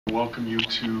Welcome you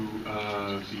to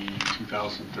the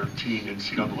 2013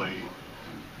 NCAA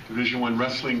Division I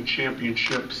Wrestling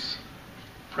Championships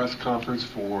press conference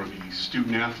for the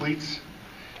student athletes.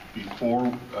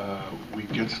 Before we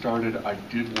get started, I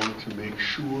did want to make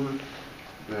sure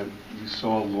that you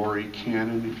saw Lori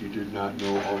Cannon, if you did not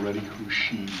know already who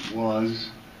she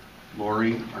was.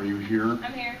 Lori, are you here?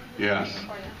 I'm here. Yes.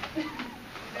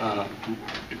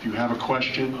 If you have a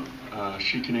question,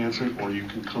 she can answer it, or you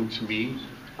can come to me.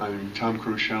 I'm Tom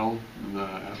Crushell, I'm the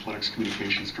Athletics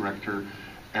Communications Director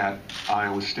at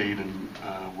Iowa State, and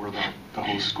we're the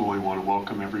host school. I want to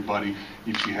welcome everybody.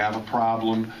 If you have a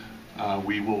problem,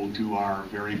 we will do our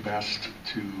very best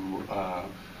to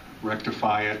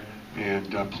rectify it,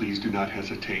 and please do not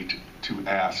hesitate to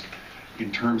ask.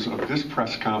 In terms of this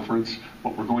press conference,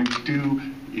 what we're going to do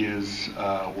is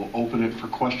we'll open it for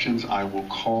questions. I will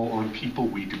call on people.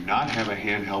 We do not have a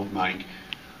handheld mic,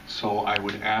 so I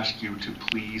would ask you to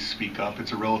please speak up.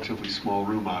 It's a relatively small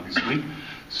room, obviously,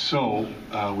 so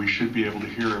we should be able to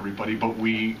hear everybody, but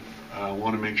we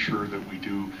want to make sure that we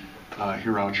do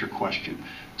hear out your question.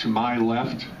 To my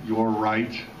left, your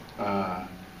right,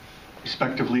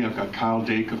 respectively, I've got Kyle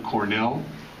Dake of Cornell,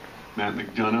 Matt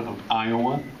McDonough of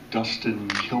Iowa, Dustin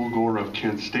Kilgore of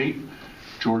Kent State,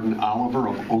 Jordan Oliver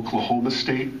of Oklahoma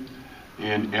State,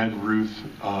 and Ed Ruth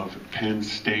of Penn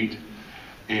State.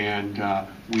 And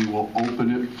we will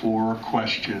open it for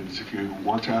questions. If you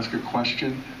want to ask a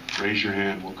question, raise your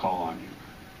hand, we'll call on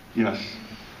you. Yes?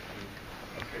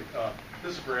 Okay,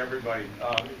 this is for everybody.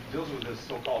 It deals with this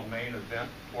so-called main event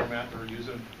format that we're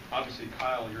using. Obviously,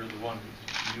 Kyle, you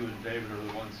and David are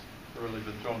the ones that really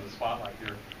been thrown in the spotlight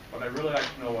here. But I'd really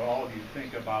like to know what all of you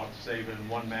think about saving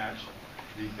one match,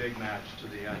 the big match, to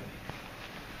the end.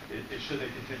 Should they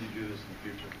continue to do this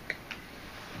in the future?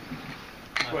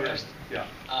 First, yeah.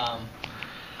 I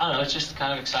don't know, it's just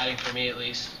kind of exciting for me at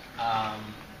least. I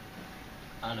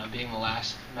don't know, being the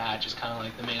last match is kind of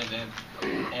like the main event,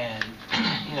 and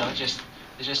you know, it's just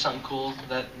something cool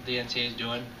that the NCAA is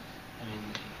doing. I mean,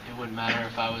 it wouldn't matter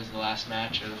if I was the last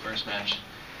match or the first match.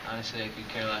 Honestly, I could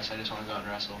care less. I just want to go out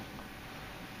and wrestle.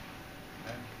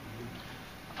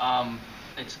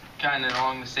 It's kind of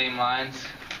along the same lines,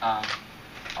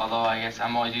 although I guess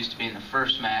I'm always used to being the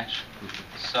first match,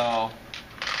 so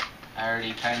I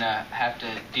already kind of have to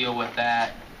deal with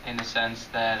that in the sense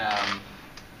that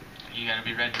you got to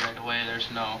be ready right away.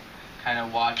 There's no kind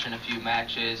of watching a few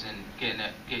matches and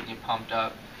getting you pumped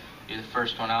up. You're the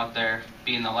first one out there.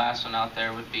 Being the last one out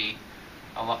there would be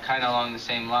kind of along the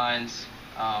same lines.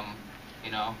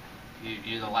 You know,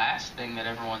 you're the last thing that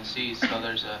everyone sees, so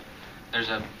there's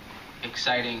a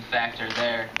exciting factor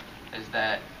there, is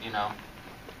that, you know,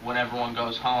 when everyone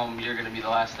goes home, you're going to be the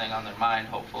last thing on their mind,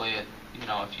 hopefully, you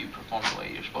know, if you perform the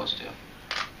way you're supposed to.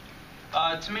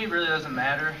 To me, it really doesn't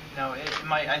matter. You know,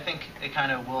 I think it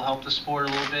kind of will help the sport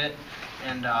a little bit,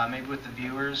 and maybe with the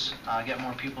viewers, get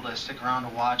more people to stick around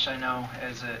to watch. I know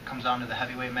as it comes down to the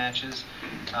heavyweight matches,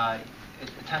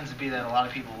 it tends to be that a lot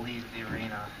of people leave the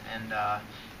arena, and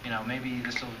you know, maybe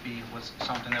this will be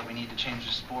something that we need to change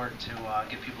the sport to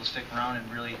get people to stick around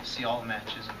and really see all the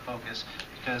matches and focus.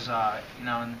 Because you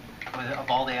know,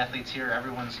 of all the athletes here,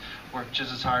 everyone's worked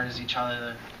just as hard as each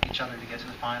other to get to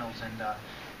the finals, and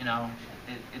you know,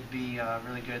 it'd be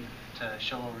really good to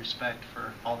show a little respect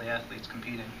for all the athletes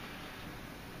competing.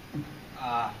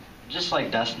 Just like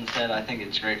Dustin said, I think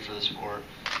it's great for the sport.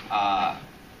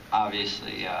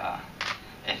 Obviously,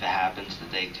 if it happens, the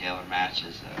Dake Taylor match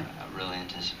is a really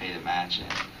anticipated match,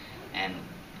 and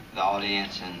the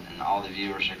audience and all the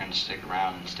viewers are going to stick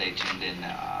around and stay tuned in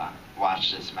to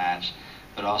watch this match,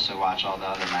 but also watch all the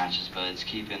other matches. But it's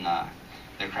keeping the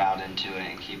crowd into it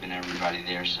and keeping everybody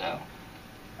there. So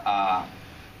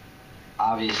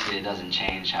obviously, it doesn't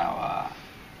change how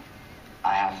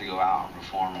I have to go out and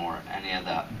perform, or any of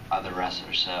the other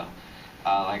wrestlers. So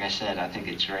like I said, I think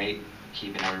it's great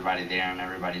keeping everybody there and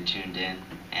everybody tuned in,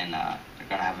 and they're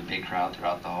going to have a big crowd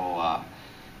throughout the whole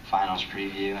finals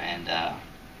preview, and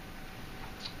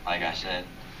like I said,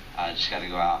 I just got to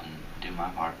go out and do my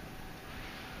part.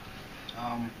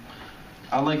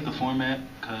 I like the format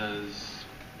because,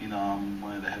 you know, I'm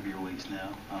one of the heavier weights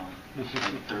now, like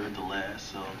third to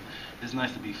last, so it's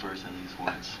nice to be first at least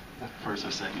once. First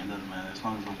or second, doesn't matter, as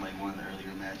long as I'm like one of the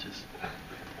earlier matches.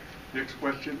 Next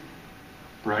question.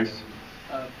 Bryce?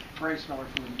 Bryce Miller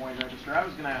from the Des Moines Register. I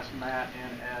was going to ask Matt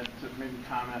and Ed to maybe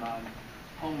comment on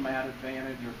home mat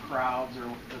advantage or crowds, or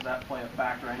does that play a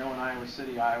factor? I know in Iowa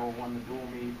City, Iowa won the dual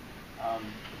meet,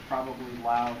 probably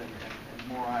loud and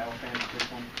more Iowa fans at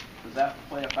this one. Does that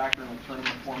play a factor in a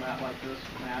tournament format like this,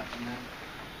 Matt? And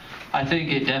I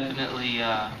think it definitely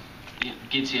it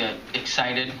gets you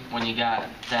excited when you got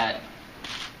that,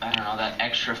 I don't know, that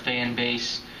extra fan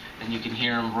base, and you can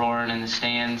hear them roaring in the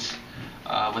stands.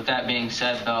 With that being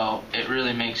said, though, it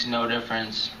really makes no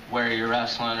difference where you're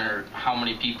wrestling or how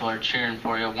many people are cheering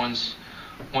for you. Once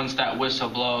that whistle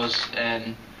blows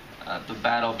and the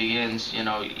battle begins, you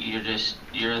know,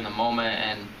 you're in the moment,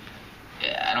 and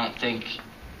I don't think,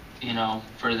 you know,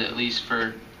 at least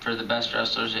for the best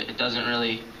wrestlers, it doesn't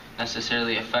really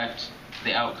necessarily affect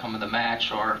the outcome of the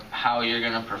match or how you're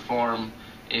going to perform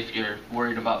if you're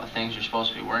worried about the things you're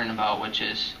supposed to be worrying about, which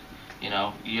is, you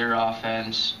know, your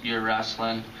offense, your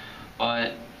wrestling.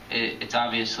 But it's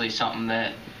obviously something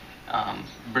that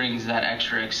brings that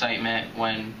extra excitement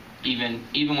when even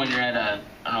when you're at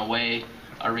an away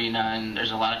arena and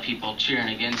there's a lot of people cheering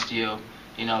against you,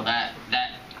 you know, that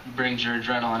brings your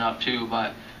adrenaline up too.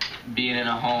 But being in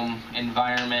a home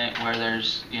environment where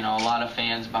there's, you know, a lot of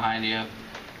fans behind you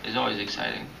is always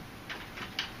exciting.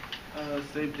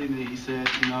 Same thing that he said.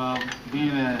 You know,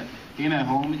 being at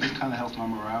home, it just kind of helps my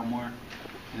morale more.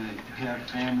 You know, you have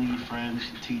family, friends,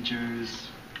 teachers,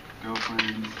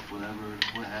 girlfriends, whatever,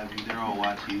 what have you. They're all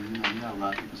watching. You know, you have a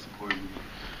lot of people supporting you.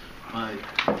 But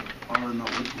all in all,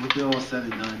 with it all said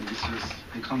and done,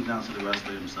 it comes down to the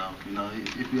wrestler himself. You know,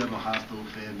 if you have a hostile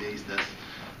fan base that's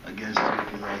against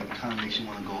you, like, it kind of makes you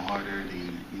want to go harder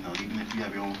than, you know, even if you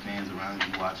have your own fans around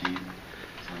you watching you.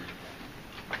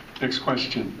 So. Next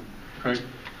question, Craig.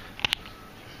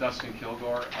 Dustin,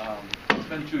 Kilgore. It's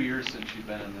been 2 years since you've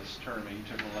been in this tournament. You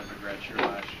took an Olympic redshirt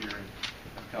last year and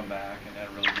have come back and had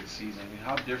a really good season. I mean,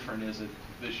 how different is it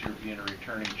this year being a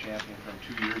returning champion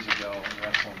from 2 years ago and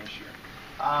wrestling this year?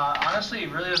 Honestly,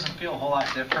 it really doesn't feel a whole lot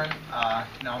different.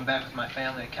 You know, I'm back with my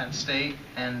family at Kent State,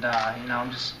 and you know,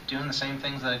 I'm just doing the same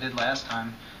things that I did last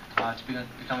time to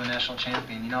become a national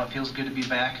champion. You know, it feels good to be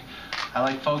back. I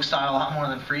like folk style a lot more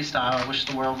than freestyle. I wish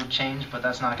the world would change, but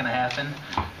that's not going to happen.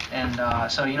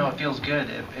 And so, you know, it feels good.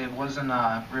 It wasn't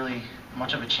really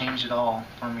much of a change at all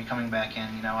for me coming back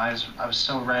in. You know, I was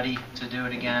so ready to do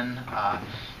it again.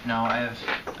 You know, I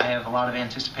have a lot of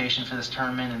anticipation for this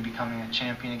tournament and becoming a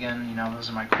champion again. You know, those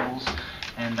are my goals,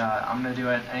 and I'm going to do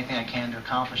anything I can to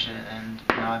accomplish it. And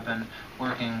you know, I've been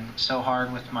working so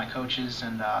hard with my coaches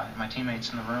and my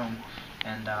teammates in the room,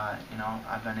 and you know,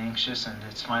 I've been anxious, and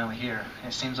it's finally here.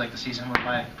 It seems like the season went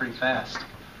by pretty fast.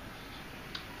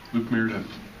 Luke Meredith.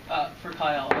 For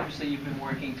Kyle, obviously you've been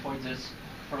working towards this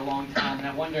for a long time, and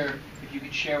I wonder if you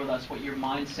could share with us what your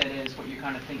mindset is, what you're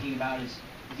kind of thinking about as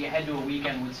you head to a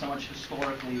weekend with so much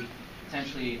historically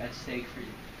potentially at stake for you.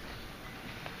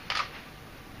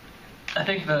 I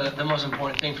think the most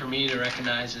important thing for me to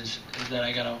recognize is that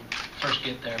I got to first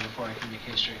get there before I can make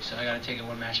history. So I got to take it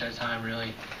one match at a time,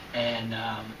 really. And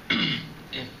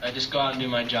if I just go out and do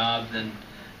my job, then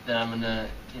I'm going to,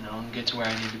 you know, get to where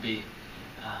I need to be.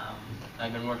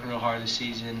 I've been working real hard this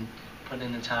season, putting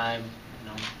in the time, you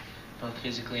know, both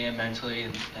physically and mentally,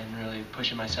 and really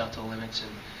pushing myself to the limits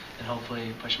and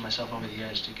hopefully pushing myself over the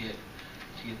edge to get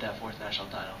that fourth national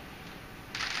title.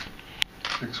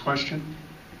 Next question.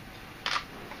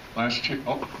 Last check.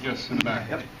 Oh, yes, in the back.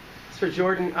 Yep. It's for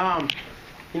Jordan.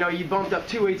 You know, you bumped up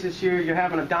 2 weights this year. You're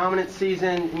having a dominant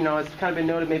season. You know, it's kind of been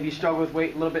noted maybe you struggled with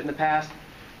weight a little bit in the past.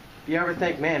 Do you ever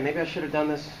think, man, maybe I should have done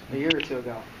this a year or two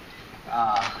ago?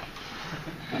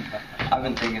 I've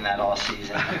been thinking that all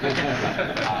season.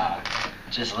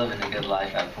 Just living a good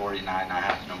life at 49, not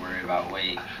having to worry about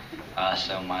weight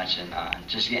so much, and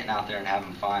just getting out there and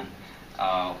having fun.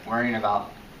 Worrying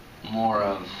about more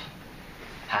of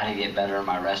how to get better in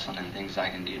my wrestling and things I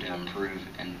can do to improve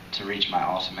and to reach my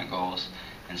ultimate goals,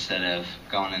 instead of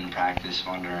going into practice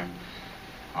wondering,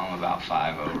 I'm about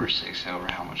 5 over, 6 over,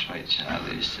 how much weight should I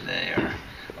lose today,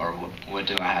 or what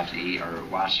do I have to eat, or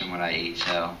watching what I eat.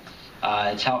 So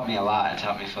it's helped me a lot. It's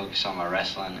helped me focus on my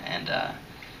wrestling, and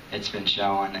it's been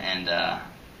showing, and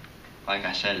like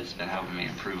I said, it's been helping me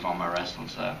improve on my wrestling.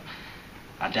 So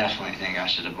I definitely think I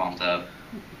should have bumped up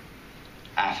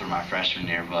after my freshman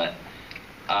year, but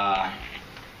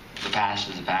the past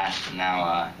is the past, and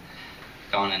now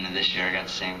going into this year, I got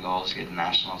the same goals, get the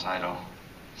national title.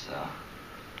 So.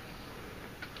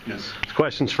 Yes.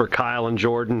 Questions for Kyle and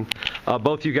Jordan.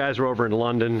 Both you guys were over in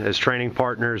London as training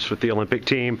partners with the Olympic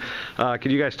team.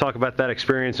 Could you guys talk about that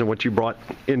experience and what you brought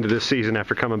into this season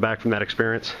after coming back from that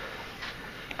experience?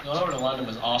 Going over to London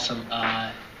was awesome. You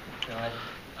know,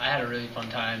 I had a really fun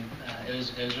time. It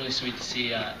was really sweet to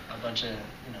see a bunch of,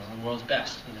 you know, the world's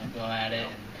best, you know, go at it,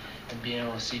 and being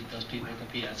able to see those people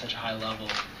compete at such a high level,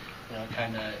 you know,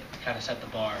 kind of set the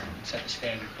bar and set the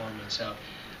standard for me. So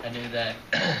I knew that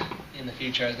in the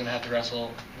future I was going to have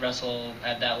to wrestle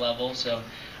at that level. So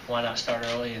why not start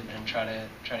early and try to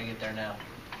get there now?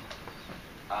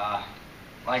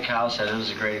 Like Kyle said, it was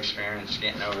a great experience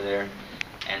getting over there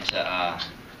and to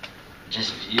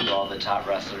just view all the top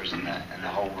wrestlers in the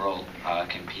whole world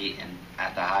compete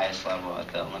at the highest level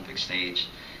at the Olympic stage.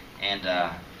 And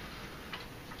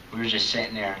we were just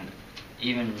sitting there, and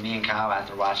even me and Kyle,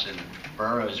 after watching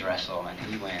Burroughs wrestle and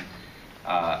he went,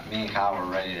 me and Kyle were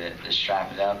ready to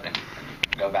strap it up and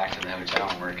go back to the hotel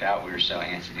and work out. We were so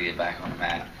antsy to get back on the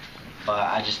mat. But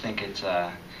I just think it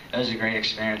was a great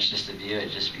experience just to view it,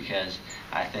 just because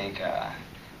I think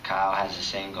Kyle has the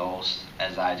same goals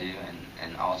as I do,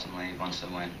 and ultimately wants to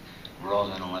win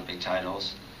world and Olympic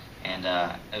titles. And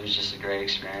it was just a great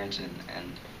experience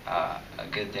and a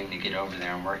good thing to get over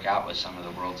there and work out with some of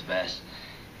the world's best.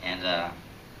 And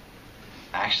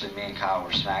actually, me and Kyle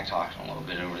were smack talking a little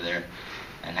bit over there,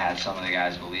 and had some of the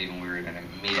guys believing we were going to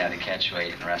meet at a catch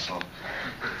weight and wrestle.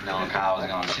 Knowing Kyle was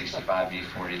going 65 v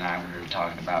 49, we were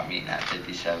talking about meeting at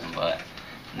 57, but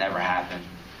never happened.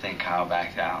 I think Kyle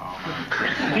backed out.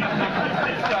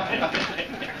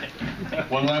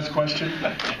 One last question.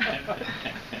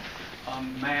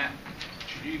 Matt,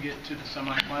 should you get to the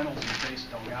semifinals and face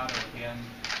Delgado again,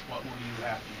 what will you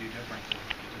have to do different to get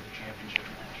to the championship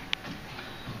match?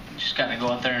 You just got to go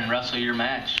out there and wrestle your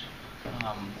match.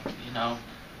 You know,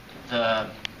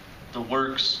 the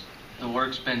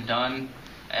work's been done,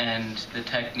 and the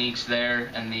technique's there,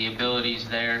 and the ability's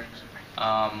there.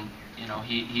 You know,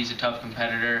 he's a tough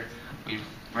competitor. We've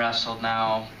wrestled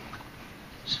now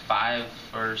 5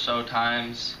 or so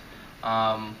times.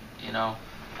 You know,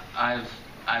 I've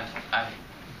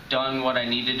done what I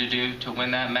needed to do to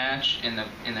win that match in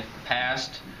the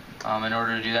past. In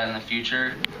order to do that in the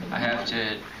future, I have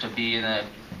to be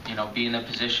in the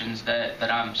positions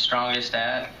that I'm strongest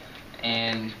at,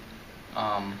 and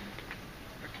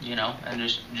you know, and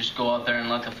just go out there and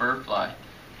let the fur fly.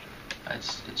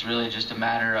 It's really just a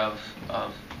matter of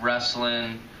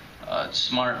wrestling a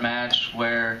smart match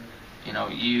where, you know,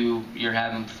 you're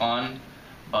having fun,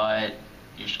 but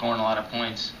you're scoring a lot of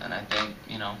points. And I think,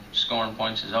 you know, scoring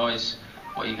points is always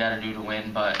what you got to do to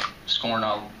win, but scoring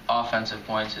offensive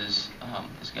points is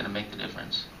going to make the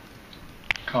difference.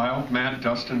 Kyle, Matt,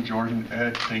 Dustin, Jordan,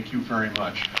 Ed, thank you very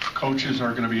much. Coaches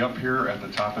are going to be up here at the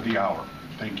top of the hour.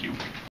 Thank you.